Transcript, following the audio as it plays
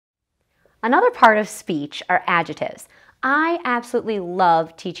Another part of speech are adjectives. I absolutely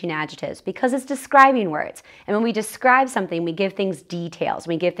love teaching adjectives because it's describing words. And when we describe something, we give things details,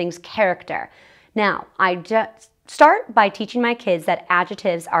 we give things character. Now, I just start by teaching my kids that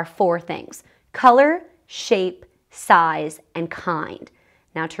adjectives are 4 things: color, shape, size, and kind.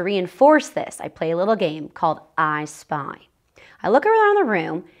 Now, to reinforce this, I play a little game called I Spy. I look around the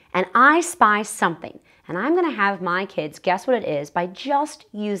room and I spy something, and I'm going to have my kids guess what it is by just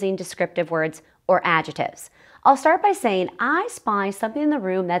using descriptive words or adjectives. I'll start by saying, I spy something in the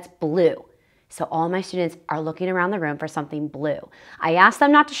room that's blue. So all my students are looking around the room for something blue. I ask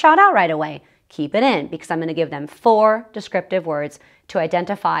them not to shout out right away. Keep it in, because I'm going to give them 4 descriptive words to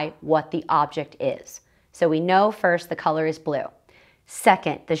identify what the object is. So we know first the color is blue.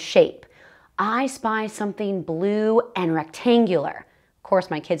 Second, the shape. I spy something blue and rectangular. Of course,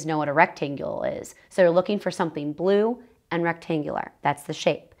 my kids know what a rectangle is. So they're looking for something blue and rectangular. That's the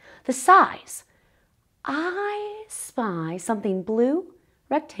shape. The size. I spy something blue,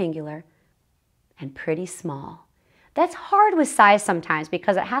 rectangular, and pretty small. That's hard with size sometimes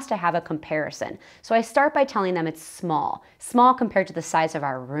because it has to have a comparison. So I start by telling them it's small. Small compared to the size of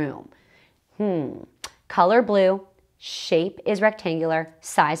our room. Color blue, shape is rectangular,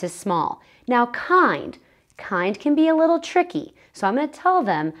 size is small. Now kind. Kind can be a little tricky. So I'm going to tell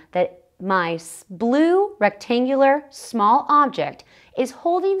them that my blue, rectangular, small object is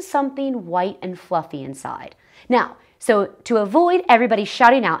holding something white and fluffy inside. Now, so to avoid everybody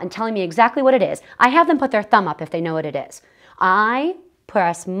shouting out and telling me exactly what it is, I have them put their thumb up if they know what it is. I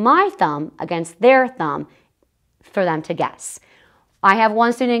press my thumb against their thumb for them to guess. I have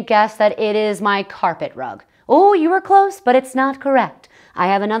one student guess that it is my carpet rug. Oh, you were close, but it's not correct. I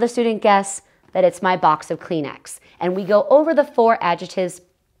have another student guess that it's my box of Kleenex. And we go over the 4 adjectives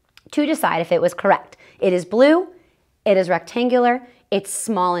to decide if it was correct. It is blue, it is rectangular, it's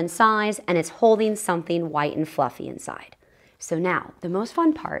small in size, and it's holding something white and fluffy inside. So now, the most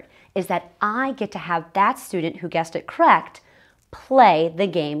fun part is that I get to have that student who guessed it correct play the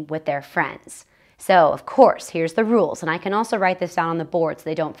game with their friends. So, of course, here's the rules, and I can also write this down on the board so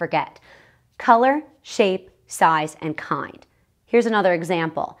they don't forget. Color, shape, size, and kind. Here's another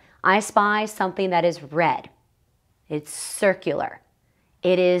example. I spy something that is red. It's circular.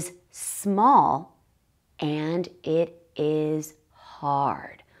 It is small, and it is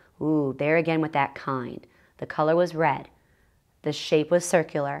hard. Ooh, there again with that kind. The color was red. The shape was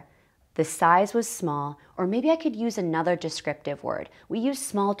circular. The size was small, or maybe I could use another descriptive word. We use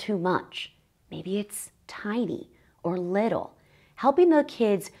small too much. Maybe it's tiny or little. Helping the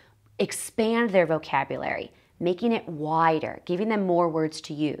kids expand their vocabulary, making it wider, giving them more words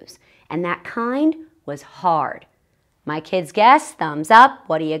to use. And that kind was hard. My kids guess, thumbs up.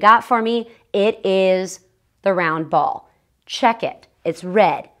 What do you got for me? It is the round ball. Check it. It's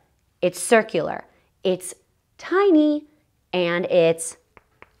red. It's circular. It's tiny, and it's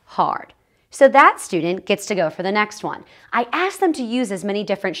hard. So that student gets to go for the next one. I ask them to use as many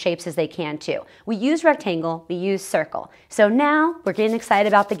different shapes as they can too. We use rectangle, we use circle. So now we're getting excited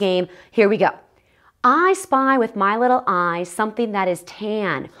about the game. Here we go. I spy with my little eye something that is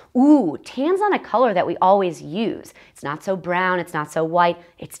tan. Ooh, tan's not a color that we always use. It's not so brown, it's not so white,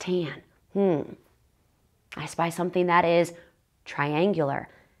 it's tan. I spy something that is triangular.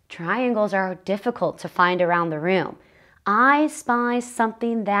 Triangles are difficult to find around the room. I spy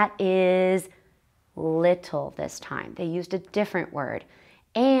something that is little this time. They used a different word.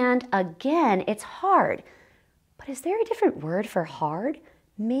 And again, it's hard. But is there a different word for hard?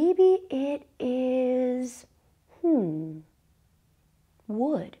 Maybe it is, wood.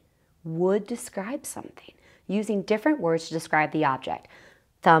 Wood describes something, using different words to describe the object.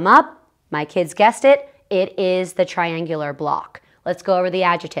 Thumb up, my kids guessed it. It is the triangular block. Let's go over the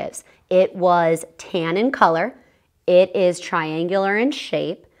adjectives. It was tan in color. It is triangular in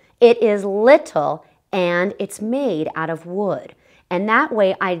shape. It is little, and it's made out of wood. And that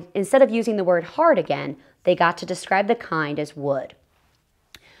way, instead of using the word hard again, they got to describe the kind as wood.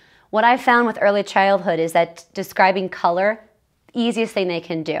 What I found with early childhood is that describing color, easiest thing they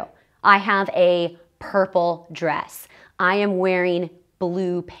can do. I have a purple dress. I am wearing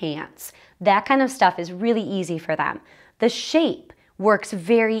blue pants. That kind of stuff is really easy for them. The shape works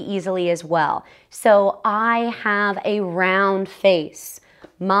very easily as well. So I have a round face.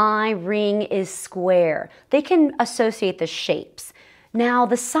 My ring is square. They can associate the shapes. Now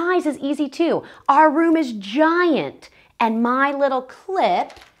the size is easy too. Our room is giant, and my little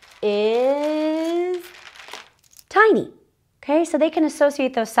clip is tiny. Okay, so they can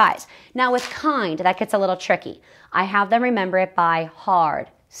associate those size. Now with kind, that gets a little tricky. I have them remember it by hard,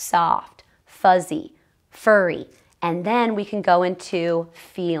 soft, fuzzy, furry, And then we can go into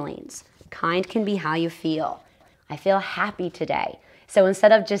feelings. Kind can be how you feel. I feel happy today. So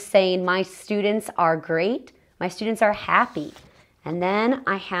instead of just saying my students are great, my students are happy. And then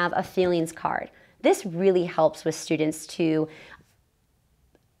I have a feelings card. This really helps with students to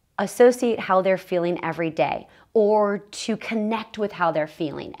associate how they're feeling every day or to connect with how they're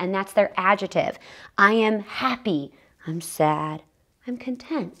feeling. And that's their adjective. I am happy. I'm sad. I'm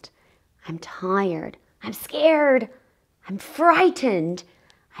content. I'm tired. I'm scared. I'm frightened.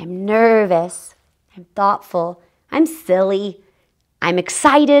 I'm nervous. I'm thoughtful. I'm silly. I'm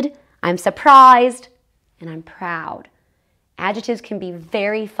excited. I'm surprised. And I'm proud. Adjectives can be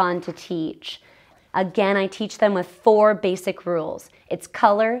very fun to teach. Again, I teach them with 4 basic rules. It's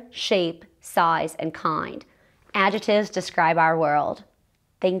color, shape, size, and kind. Adjectives describe our world.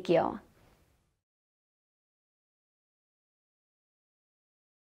 Thank you.